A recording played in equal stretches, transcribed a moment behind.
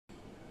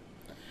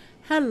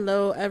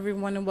Hello,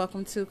 everyone, and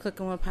welcome to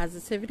Cooking with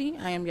Positivity.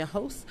 I am your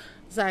host,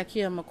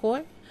 Zakia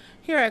McCoy.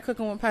 Here at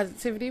Cooking with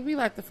Positivity, we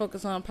like to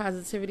focus on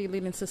positivity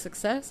leading to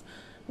success,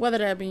 whether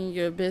that be in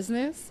your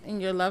business,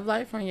 in your love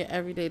life, or in your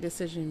everyday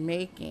decision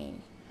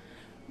making.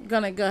 I'm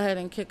going to go ahead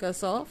and kick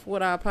us off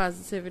with our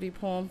positivity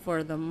poem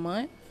for the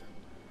month.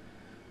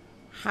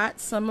 Hot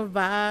summer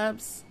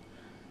vibes,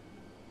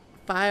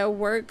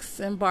 fireworks,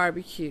 and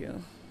barbecue.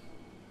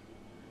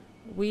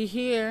 We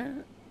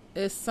here,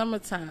 it's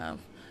summertime.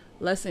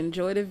 Let's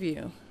enjoy the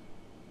view.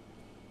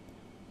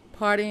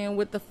 Partying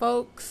with the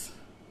folks,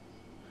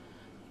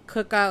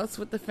 cookouts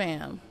with the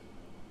fam.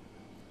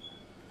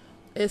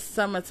 It's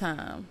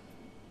summertime.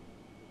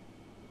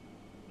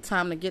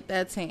 Time to get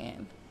that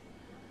tan.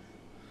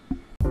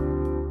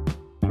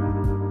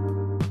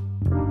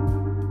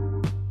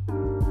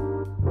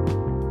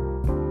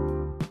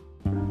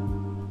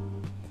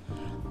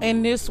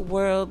 In this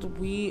world,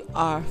 we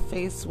are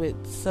faced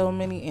with so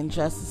many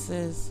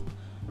injustices.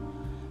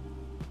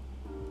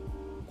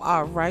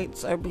 Our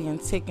rights are being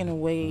taken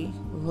away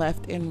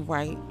left and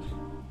right.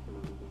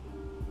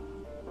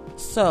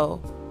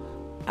 So,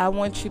 I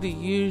want you to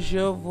use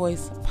your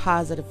voice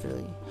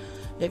positively.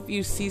 If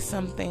you see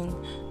something,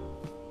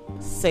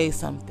 say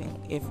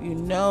something. If you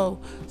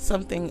know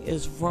something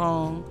is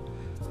wrong,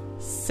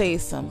 say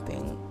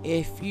something.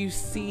 If you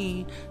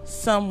see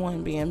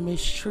someone being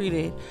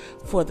mistreated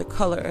for the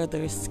color of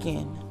their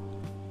skin,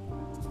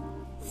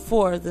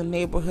 for the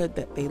neighborhood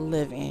that they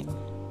live in,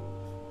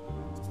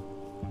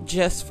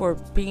 just for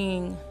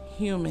being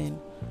human,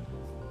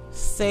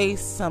 say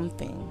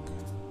something.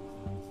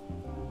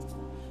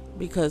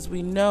 Because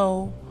we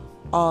know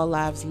all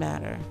lives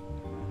matter.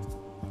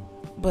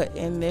 But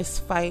in this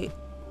fight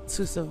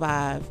to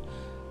survive,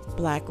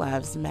 Black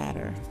lives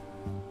matter.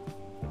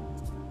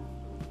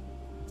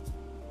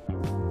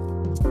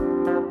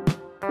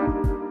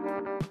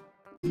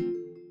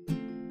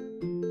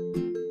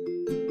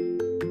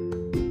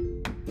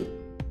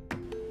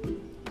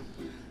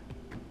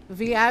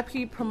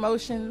 VIP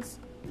promotions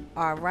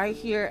are right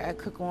here at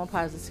Cooking with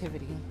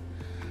Positivity.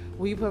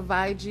 We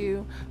provide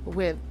you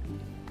with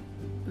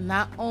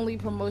not only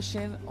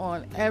promotion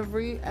on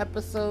every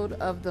episode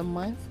of the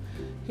month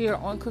here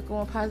on Cooking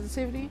with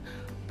Positivity,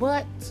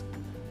 but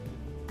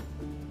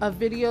a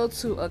video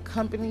to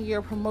accompany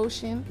your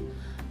promotion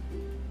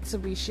to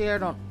be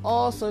shared on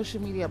all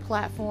social media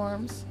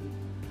platforms,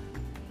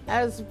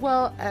 as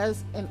well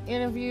as an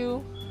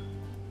interview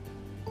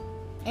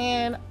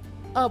and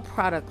a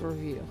product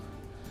review.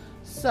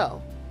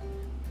 So,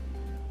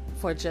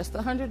 for just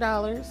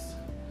 $100,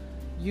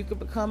 you could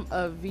become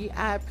a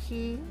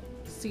VIP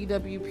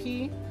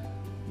CWP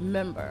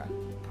member.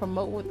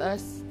 Promote with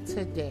us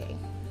today.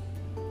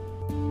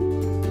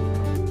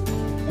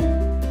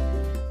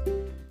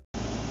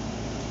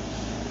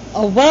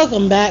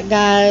 Welcome back,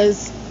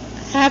 guys.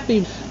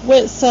 Happy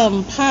with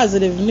some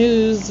positive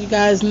news. You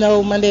guys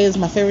know Monday is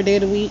my favorite day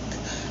of the week.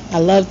 I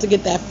love to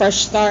get that fresh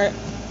start.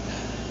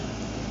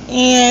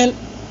 And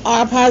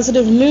our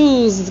positive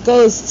news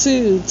goes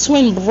to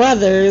twin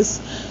brothers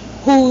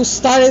who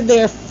started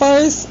their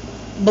first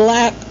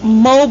Black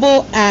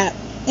mobile app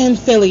in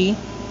Philly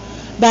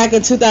back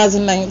in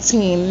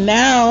 2019.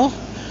 Now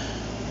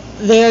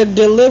their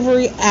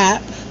delivery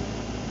app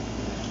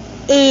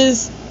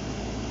is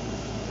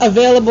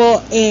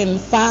available in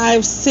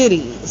 5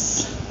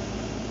 cities.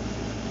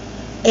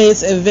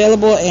 It's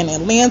available in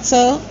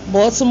Atlanta,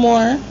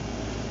 Baltimore,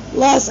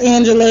 Los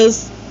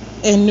Angeles,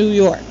 and New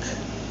York.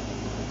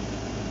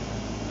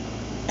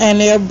 And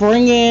they're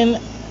bringing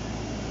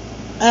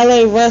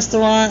LA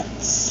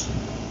restaurants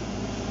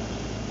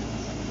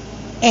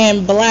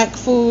and Black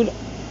food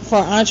for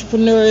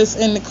entrepreneurs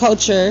in the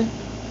culture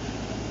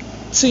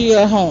to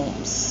your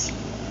homes.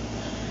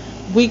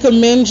 We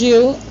commend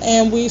you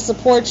and we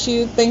support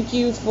you. Thank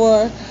you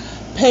for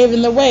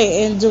paving the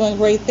way and doing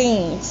great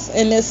things.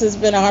 And this has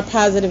been our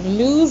positive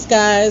news,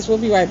 guys. We'll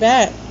be right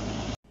back.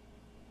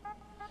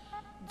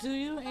 Do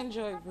you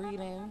enjoy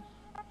reading?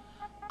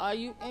 Are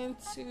you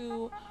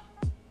into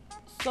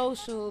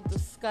social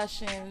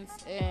discussions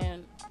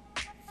and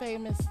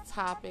famous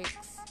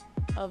topics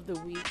of the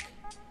week?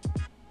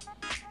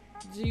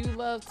 Do you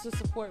love to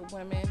support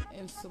women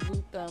and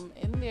salute them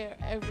in their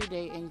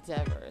everyday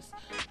endeavors?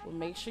 Well,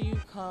 make sure you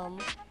come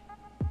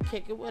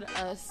kick it with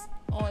us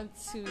on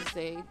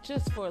Tuesday,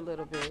 just for a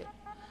little bit,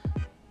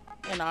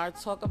 in our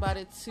Talk About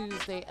It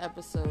Tuesday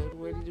episode,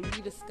 where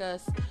we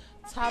discuss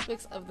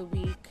topics of the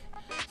week,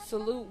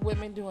 salute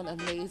women doing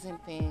amazing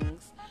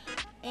things,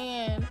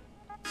 and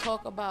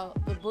talk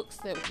about the books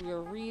that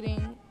we're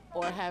reading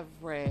or have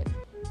read.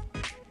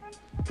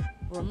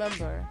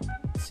 Remember,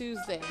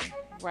 Tuesday,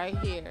 right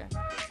here,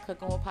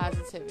 Cooking with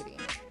Positivity.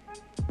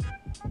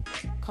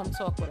 Come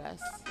talk with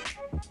us.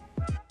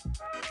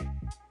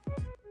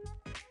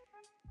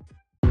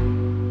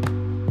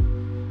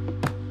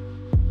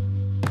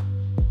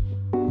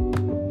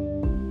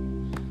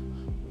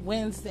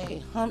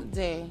 Wednesday, hump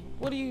day.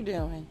 What are you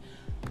doing?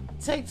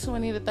 Take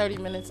 20 to 30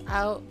 minutes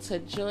out to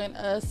join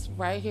us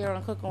right here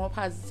on Cooking with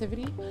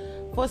Positivity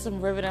for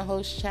some riveting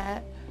host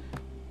chat.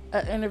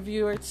 an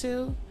interview or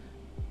two,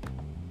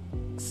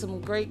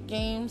 some great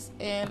games,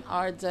 and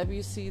our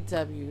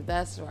WCW.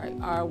 That's right,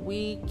 our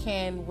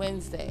Weekend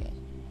Wednesday.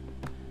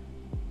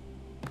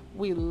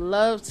 We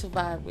love to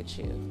vibe with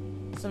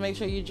you. So make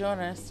sure you join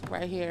us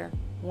right here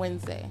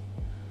Wednesday.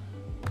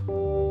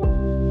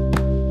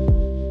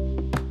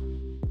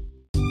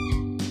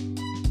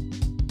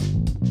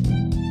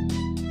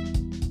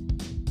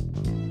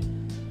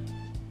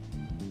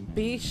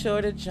 Be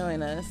sure to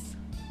join us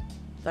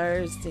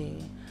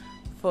Thursday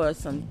for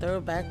some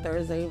Throwback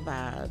Thursday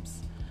vibes.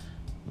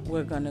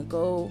 We're going to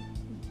go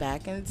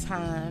back in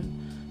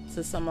time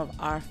to some of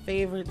our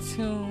favorite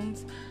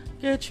tunes,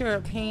 get your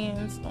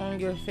opinions on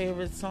your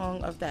favorite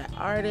song of that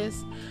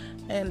artist,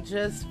 and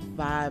just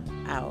vibe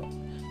out.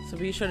 So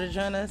be sure to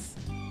join us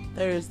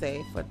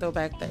Thursday for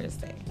Throwback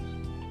Thursday.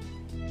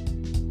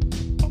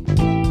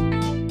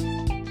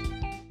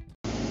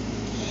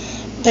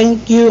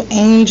 Thank you,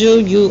 Angel.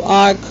 You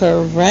are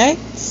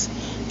correct.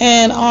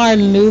 And our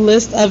new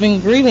list of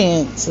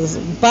ingredients is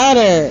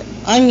butter,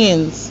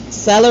 onions,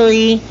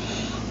 celery,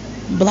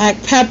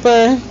 black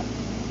pepper,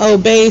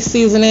 Obey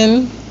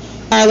seasoning,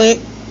 garlic,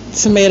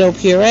 tomato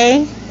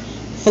puree,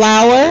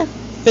 flour,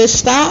 fish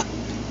stock,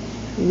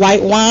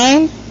 white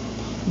wine,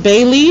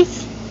 bay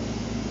leaf,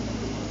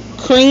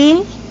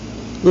 cream,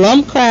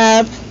 lump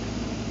crab,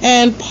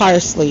 and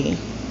parsley.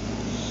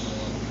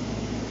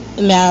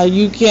 Now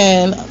you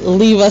can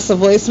leave us a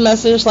voice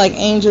message like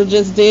Angel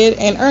just did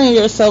and earn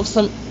yourself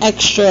some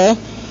extra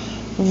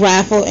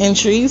raffle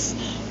entries,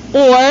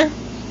 or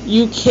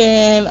you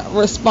can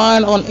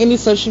respond on any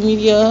social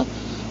media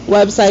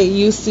website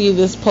you see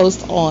this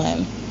post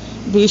on.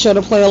 Be sure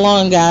to play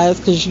along, guys,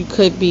 because you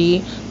could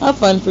be a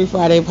Fun Free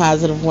Friday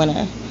positive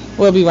winner.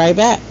 We'll be right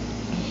back.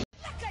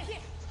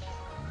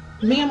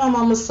 Me and My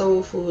Mama's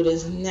Soul Food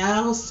is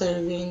now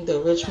serving the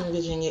Richmond,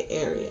 Virginia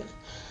area.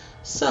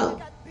 So,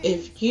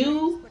 if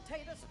you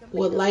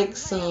would like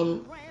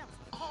some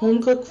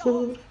home-cooked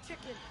food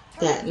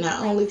that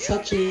not only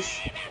touches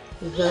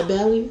the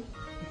belly,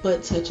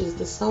 but touches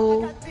the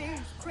soul,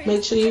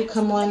 make sure you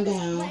come on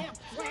down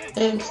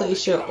and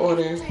place your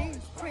order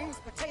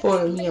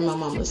for Me and My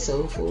Mama's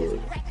Soul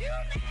Food.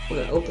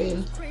 We're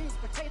open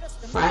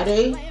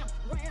Friday,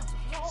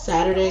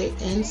 Saturday,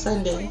 and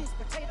Sunday,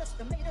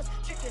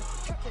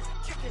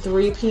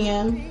 3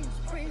 p.m.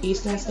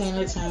 Eastern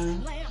Standard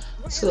Time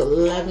to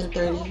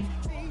 11:30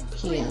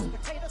 p.m.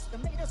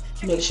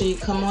 Make sure you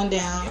come on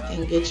down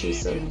and get you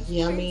some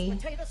yummy,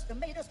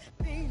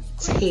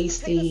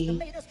 tasty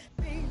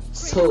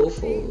soul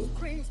food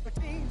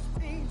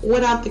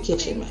without the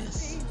kitchen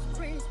mess.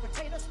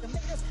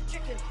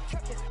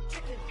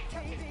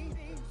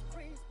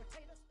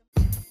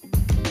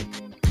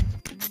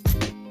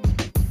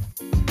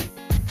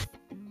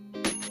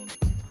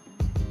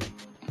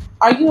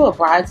 Are you a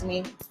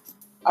bridesmaid?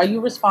 Are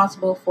you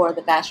responsible for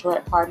the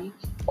bachelorette party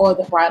or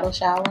the bridal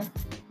shower?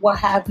 Well,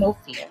 have no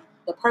fear.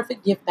 The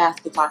perfect gift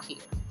baskets are here.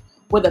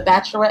 With a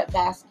bachelorette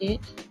basket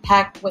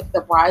packed with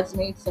the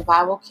bridesmaid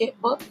survival kit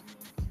book,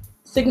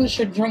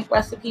 signature drink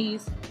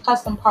recipes,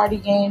 custom party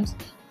games,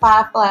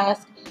 5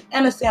 flasks,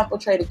 and a sample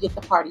tray to get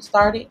the party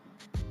started,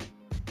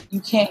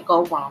 you can't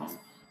go wrong.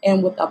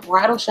 And with a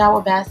bridal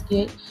shower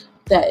basket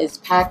that is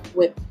packed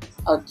with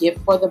a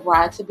gift for the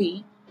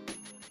bride-to-be,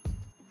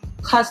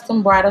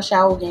 custom bridal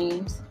shower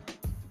games,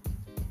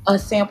 a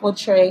sample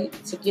tray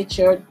to get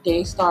your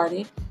day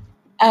started,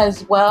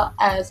 as well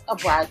as a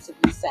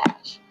bride-to-be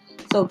sash.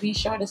 So be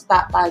sure to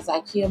stop by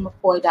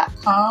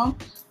ZykeaMcCoy.com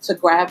to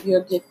grab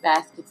your gift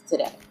baskets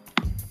today.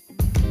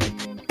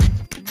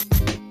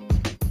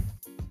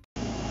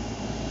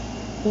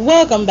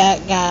 Welcome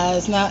back,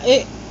 guys. Now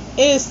it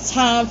is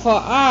time for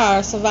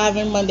our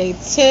Surviving Monday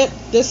tip.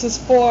 This is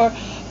for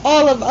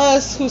all of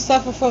us who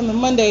suffer from the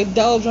Monday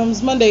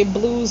doldrums, Monday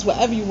blues,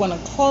 whatever you want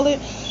to call it.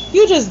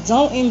 You just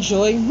don't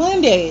enjoy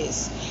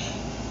Mondays.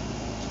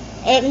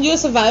 And your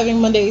Surviving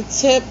Monday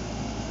tip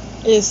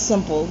is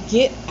simple.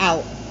 Get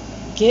out.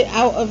 Get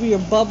out of your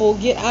bubble.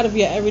 Get out of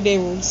your everyday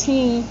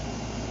routine.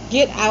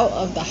 Get out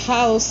of the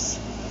house.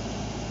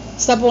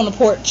 Step on the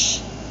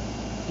porch.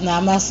 Now,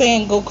 I'm not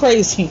saying go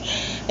crazy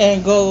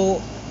and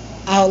go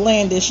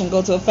outlandish and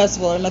go to a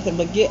festival or nothing,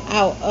 but get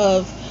out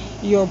of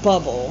your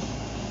bubble.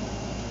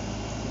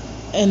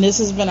 And this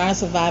has been our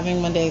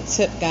Surviving Monday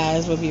tip,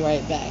 guys. We'll be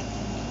right back.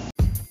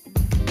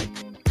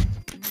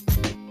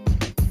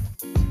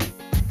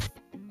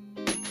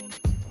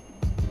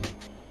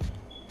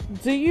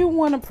 Do you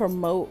want to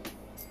promote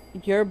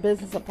your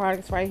business or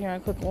products right here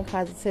on Cooking with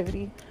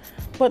Positivity,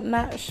 but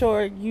not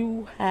sure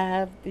you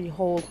have the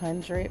whole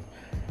 100?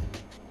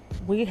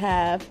 We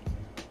have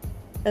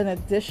an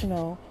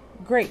additional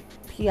great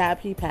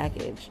PIP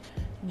package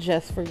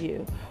just for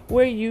you,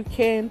 where you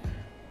can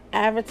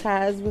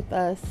advertise with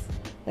us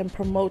and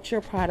promote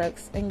your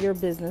products and your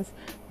business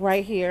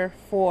right here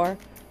for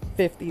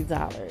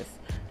 $50.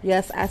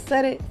 Yes, I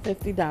said it,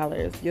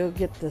 $50. You'll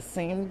get the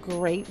same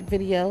great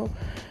video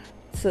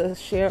to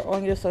share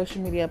on your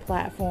social media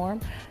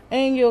platform,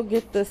 and you'll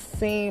get the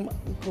same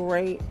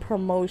great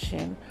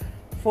promotion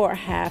for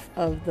half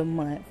of the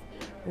month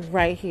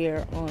right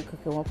here on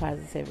Cooking with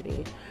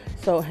Positivity.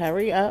 So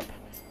hurry up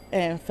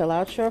and fill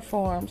out your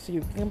form so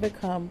you can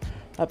become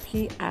a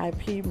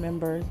PIP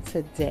member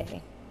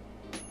today.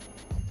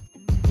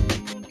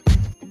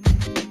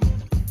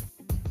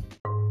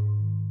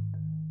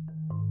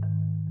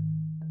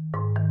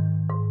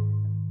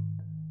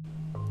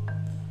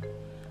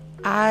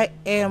 I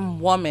am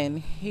woman,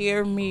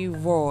 hear me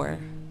roar.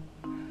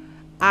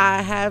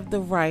 I have the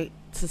right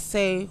to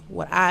say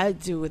what I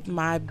do with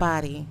my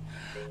body.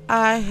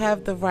 I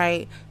have the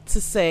right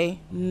to say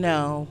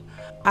no.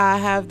 I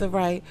have the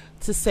right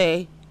to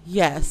say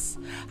yes.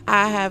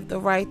 I have the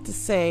right to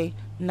say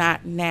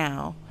not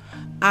now.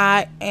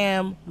 I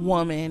am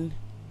woman.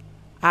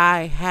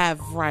 I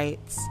have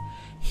rights.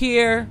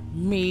 Hear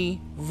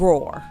me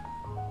roar.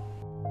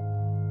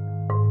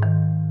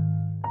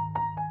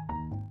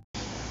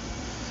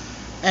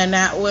 And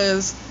that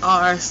was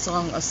our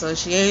song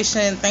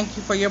association. Thank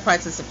you for your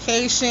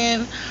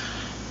participation.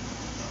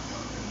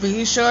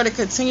 Be sure to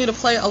continue to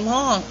play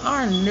along.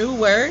 Our new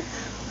word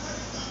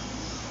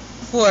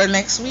for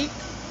next week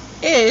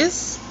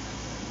is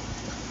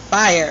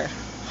fire.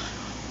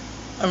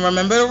 And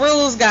remember the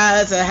rules,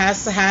 guys. It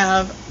has to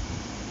have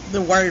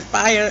the word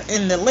fire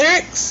in the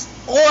lyrics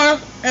or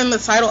in the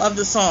title of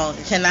the song.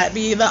 It cannot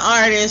be the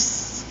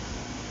artist.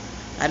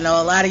 I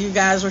know a lot of you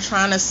guys were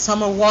trying to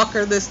Summer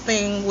Walker this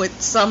thing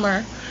with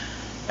Summer.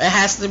 It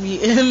has to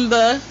be in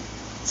the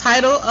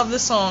title of the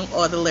song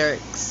or the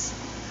lyrics.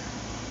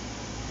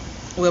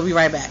 We'll be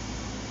right back.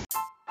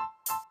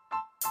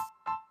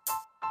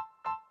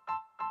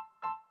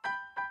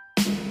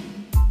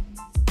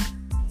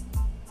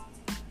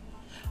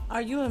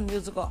 Are you a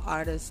musical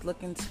artist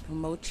looking to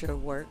promote your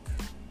work?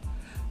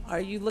 Are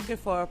you looking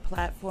for a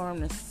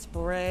platform to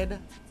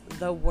spread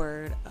the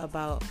word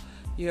about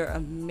your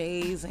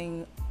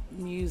amazing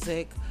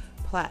music,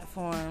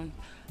 platform,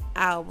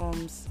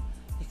 albums,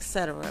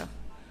 etc.?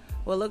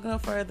 Well, look no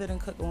further than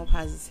Cooking with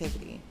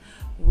Positivity.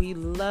 We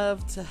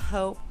love to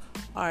help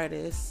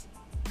artists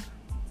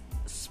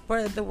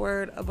spread the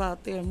word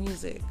about their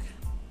music.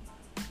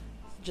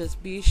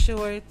 Just be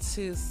sure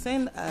to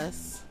send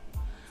us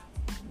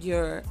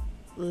your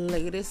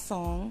latest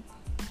song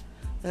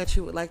that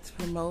you would like to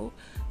promote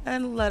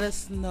and let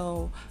us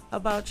know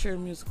about your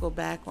musical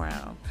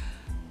background.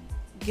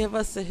 Give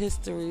us a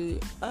history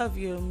of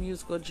your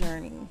musical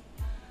journey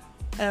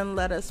and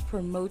let us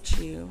promote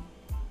you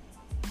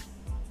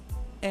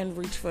and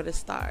reach for the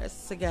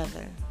stars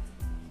together.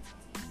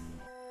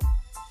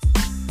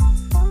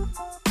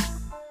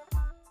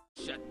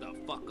 Shut the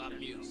fuck up,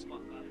 music.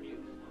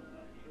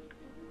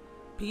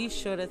 Be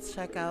sure to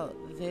check out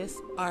this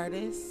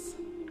artist,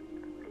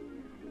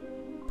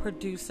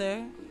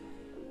 producer,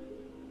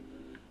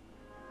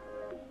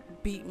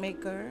 beat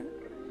maker,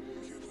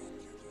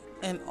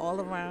 and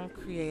all-around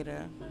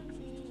creator.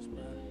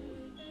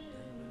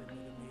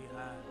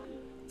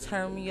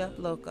 Turn Me Up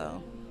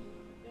Loco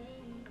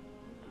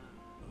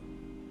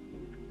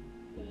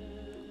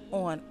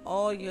on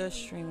all your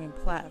streaming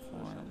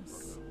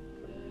platforms.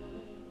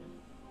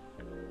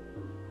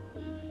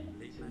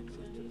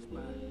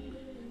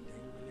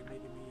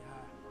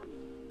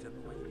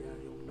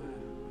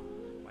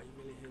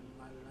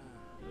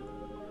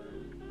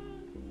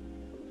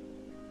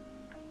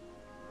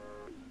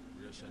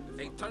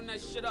 Hey, turn that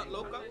shit up,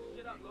 Loco.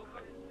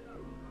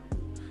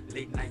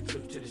 Late night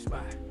trip to the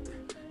spot.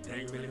 That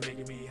ain't really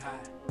making me high.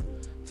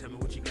 Tell me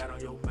what you got on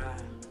your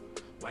mind.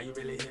 Why you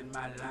really hitting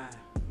my line?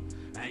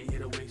 I ain't here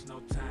to waste no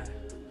time.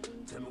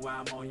 Tell me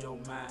why I'm on your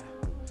mind.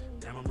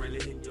 Damn, I'm really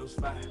hitting your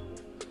spot.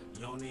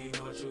 You don't even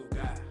know what you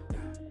got.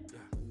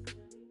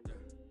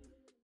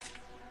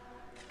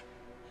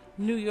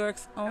 New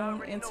York's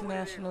own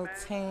International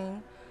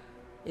Tang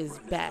is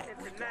back,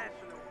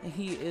 and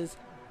he is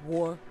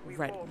war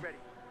ready.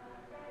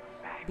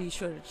 Be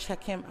sure to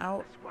check him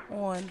out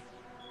on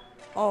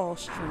all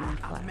streaming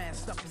platforms. I'm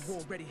masked up and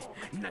war ready.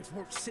 Knife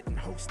work sitting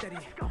hold steady.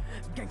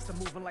 Gangsta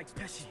moving like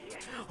Pesci.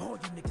 All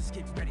you niggas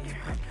get ready.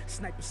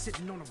 Sniper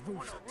sitting on the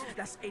roof.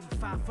 That's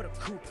 85 for the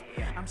coupe.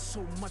 I'm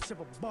so much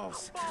of a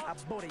boss. I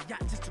bought a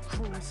yacht just to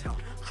cruise.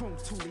 Chrome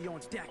Thule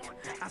on deck.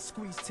 I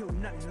squeeze till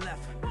nothing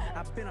left.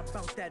 I've been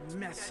about that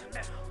mess.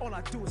 All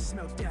I do is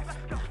smell death.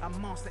 I'm a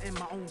monster in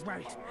my own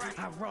right.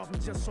 I rob him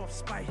just off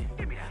spite.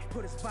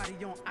 Put his body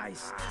on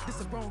ice. This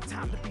the wrong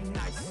time to be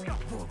nice.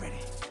 War ready.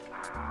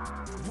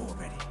 War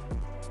ready.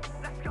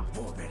 Let's go.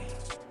 War ready.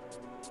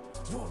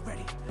 War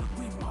ready.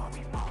 We mob.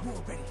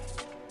 War ready.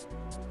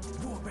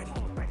 War ready.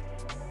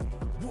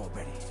 War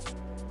ready.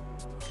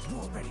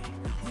 War ready.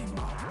 We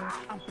mob.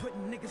 I'm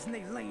putting niggas in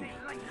their lane.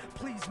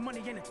 Please,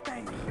 money ain't a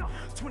thing.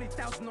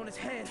 20,000 on his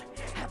head.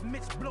 Have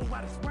Mitch blow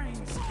out his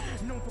brains.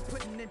 Known for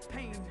putting in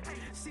pain.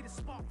 See the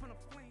spark from the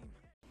flame.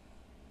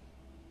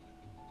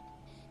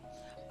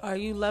 Are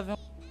you loving?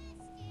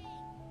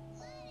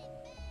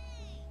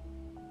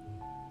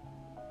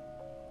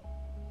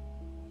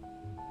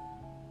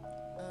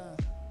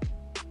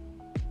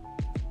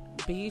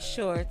 Be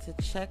sure to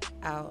check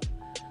out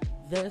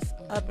this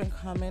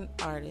up-and-coming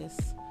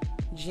artist,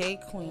 J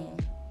Queen,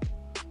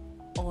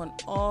 on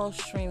all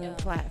streaming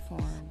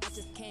platforms. I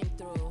just came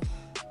through.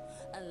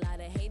 A lot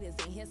of haters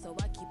in here, so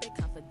I keep it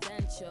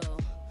confidential.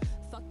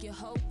 Fuck your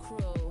whole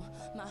crew.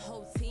 My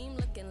whole team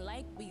looking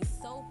like we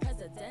so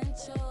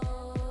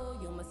presidential.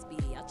 You must be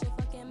out your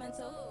fucking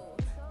mental.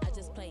 I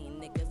just play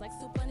niggas like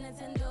Super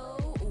Nintendo.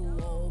 Ooh,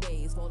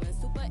 always rolling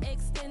super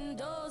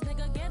extendos.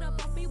 Nigga, get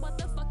up off me. What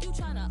the fuck you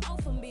tryna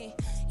offer me?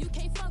 You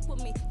can't fuck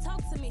with me.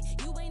 Talk to me.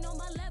 You ain't on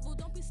my level.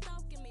 Don't be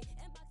stalking me.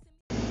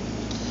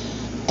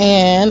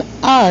 And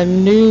our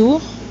new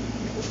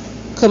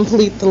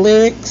Complete the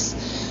Lyrics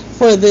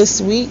for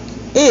this week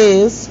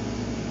is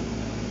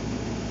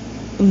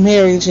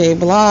Mary J.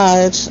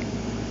 Blige,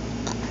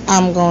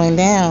 I'm Going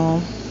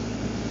Down.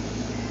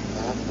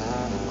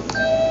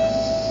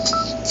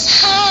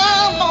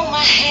 Time on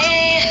my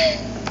head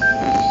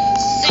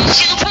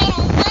since you been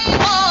away,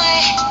 boy.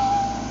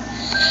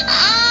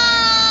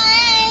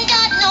 I ain't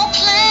got no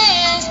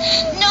plans,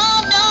 no.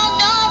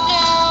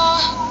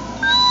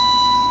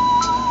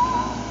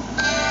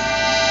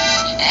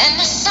 And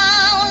the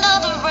sound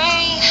of the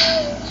rain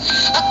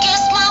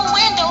against my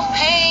window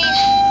pane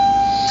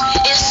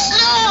is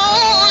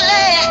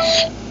slowly.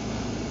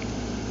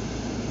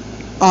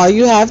 All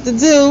you have to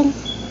do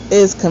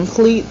is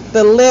complete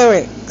the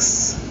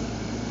lyrics.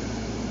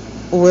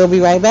 We'll be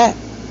right back.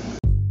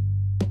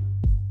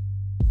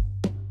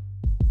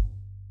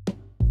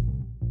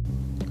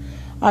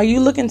 Are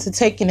you looking to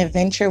take an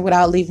adventure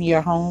without leaving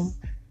your home?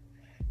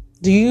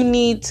 Do you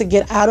need to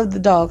get out of the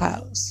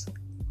doghouse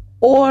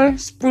or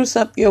spruce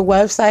up your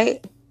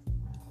website?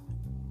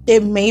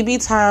 It may be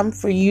time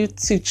for you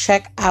to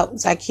check out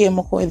Zakiya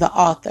McCoy, the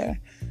author,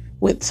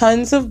 with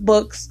tons of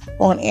books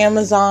on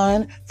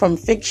Amazon, from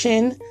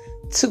fiction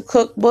to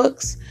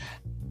cookbooks,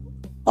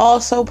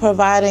 also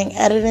providing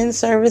editing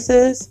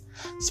services,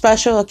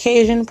 special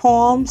occasion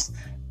poems,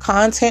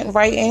 content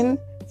writing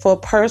for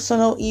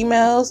personal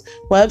emails,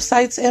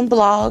 websites, and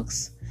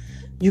blogs.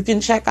 You can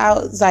check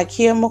out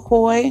Zakiya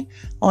McCoy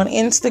on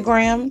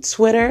Instagram,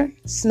 Twitter,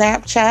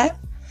 Snapchat,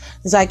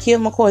 Zakiya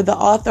McCoy, the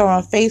author,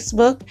 on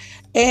Facebook,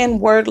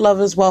 and Word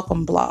Lovers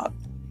Welcome blog.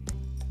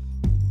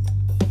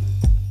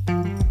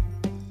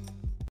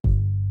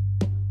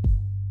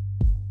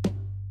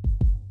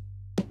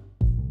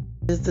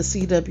 Is the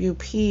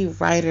CWP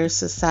Writers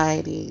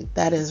Society.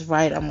 That is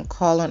right. I'm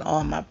calling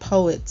all my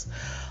poets,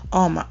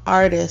 all my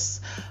artists,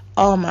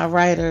 all my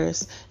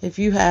writers. If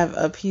you have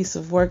a piece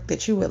of work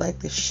that you would like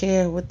to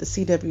share with the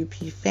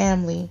CWP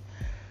family,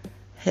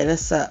 hit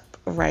us up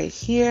right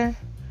here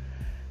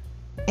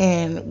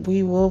and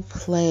we will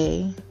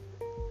play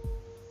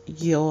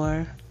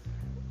your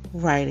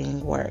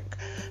writing work,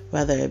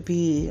 whether it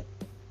be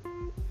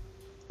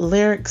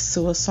lyrics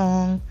to a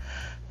song,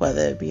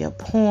 whether it be a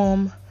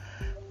poem,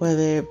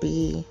 whether it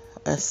be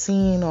a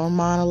scene or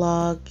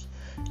monologue.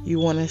 You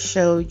want to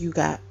show you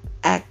got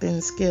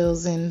acting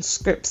skills and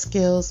script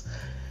skills,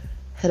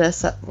 hit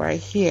us up right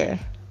here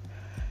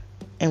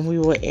and we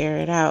will air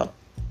it out.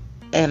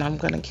 And I'm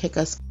going to kick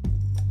us.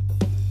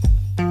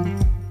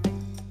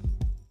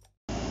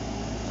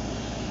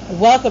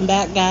 Welcome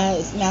back,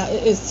 guys. Now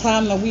it is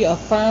time that we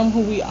affirm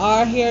who we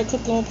are here at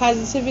Cooking with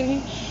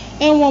Positivity.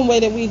 And one way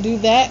that we do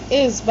that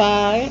is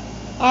by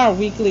our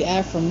weekly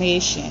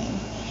affirmation.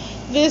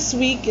 This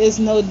week is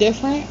no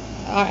different.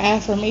 Our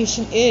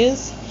affirmation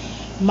is,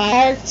 my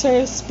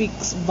character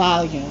speaks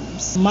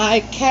volumes. My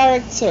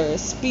character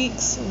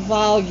speaks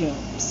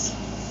volumes.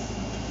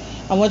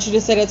 I want you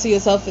to say that to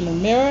yourself in the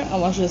mirror. I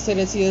want you to say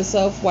that to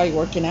yourself while you're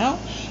working out.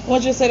 I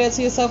want you to say that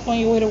to yourself on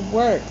your way to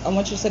work. I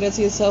want you to say that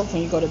to yourself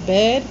when you go to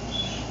bed.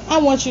 I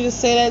want you to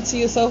say that to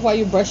yourself while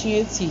you're brushing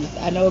your teeth.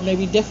 I know it may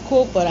be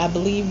difficult, but I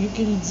believe you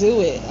can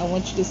do it. I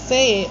want you to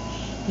say it,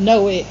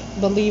 know it,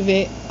 believe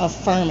it,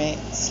 affirm it.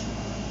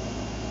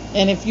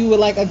 And if you would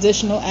like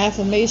additional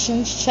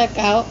affirmations, check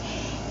out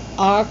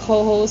our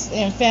co-host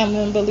and family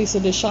member Lisa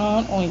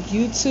Deshawn on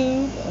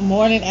YouTube,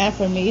 Morning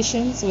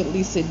Affirmations with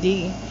Lisa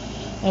D.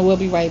 And we'll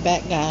be right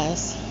back,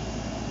 guys.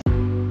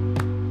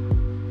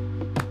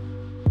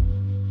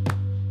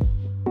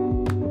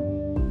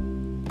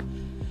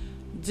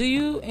 Do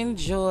you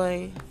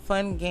enjoy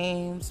fun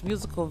games,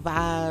 musical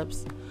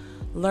vibes,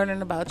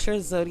 learning about your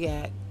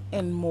zodiac,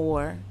 and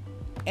more,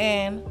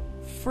 and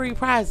free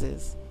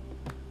prizes?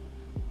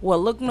 Well,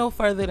 look no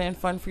further than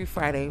Fun Free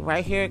Friday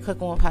right here at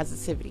Cooking with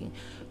Positivity.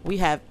 We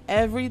have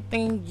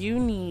everything you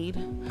need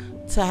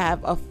to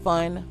have a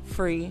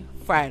fun-free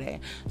Friday.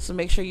 So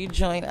make sure you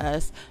join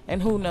us,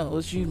 and who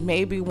knows, you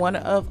may be one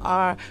of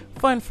our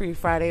Fun Free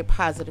Friday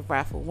positive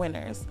raffle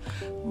winners.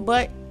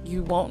 But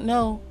you won't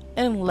know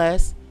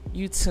unless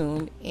you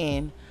tune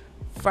in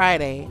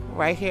Friday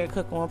right here at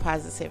Cooking with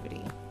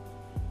Positivity.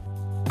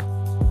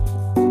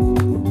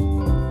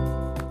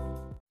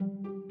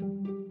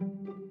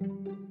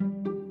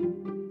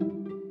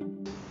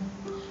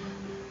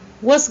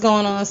 What's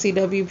going on,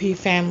 CWP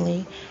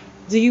family?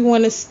 Do you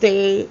want to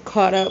stay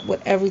caught up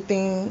with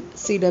everything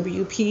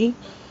CWP?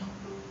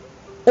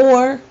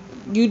 Or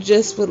you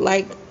just would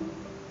like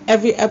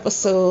every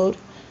episode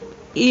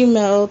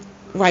emailed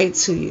right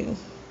to you?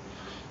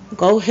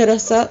 Go hit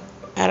us up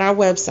at our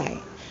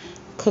website,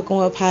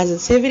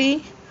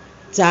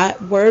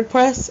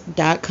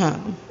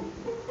 cookingwithpositivity.wordpress.com.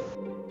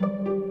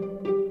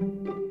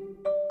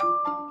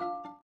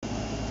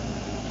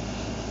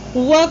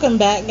 Welcome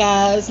back,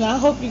 guys. Now, I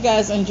hope you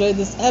guys enjoyed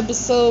this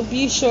episode.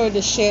 Be sure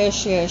to share.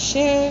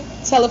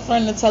 Tell a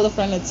friend to tell a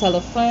friend to tell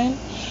a friend.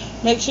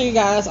 Make sure you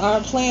guys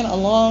are playing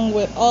along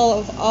with all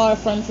of our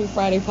Fun Free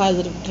Friday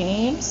Positive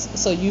games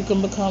so you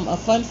can become a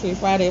Fun Free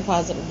Friday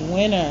Positive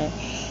winner.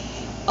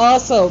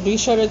 Also, be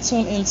sure to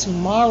tune in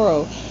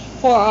tomorrow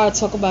for our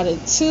Talk About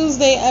It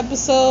Tuesday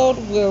episode,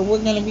 where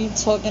we're going to be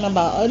talking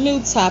about a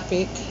new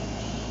topic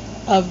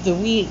of the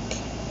week.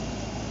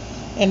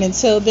 And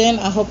until then,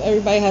 I hope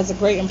everybody has a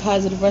great and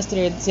positive rest of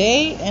their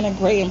day and a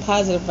great and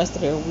positive rest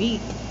of their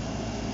week.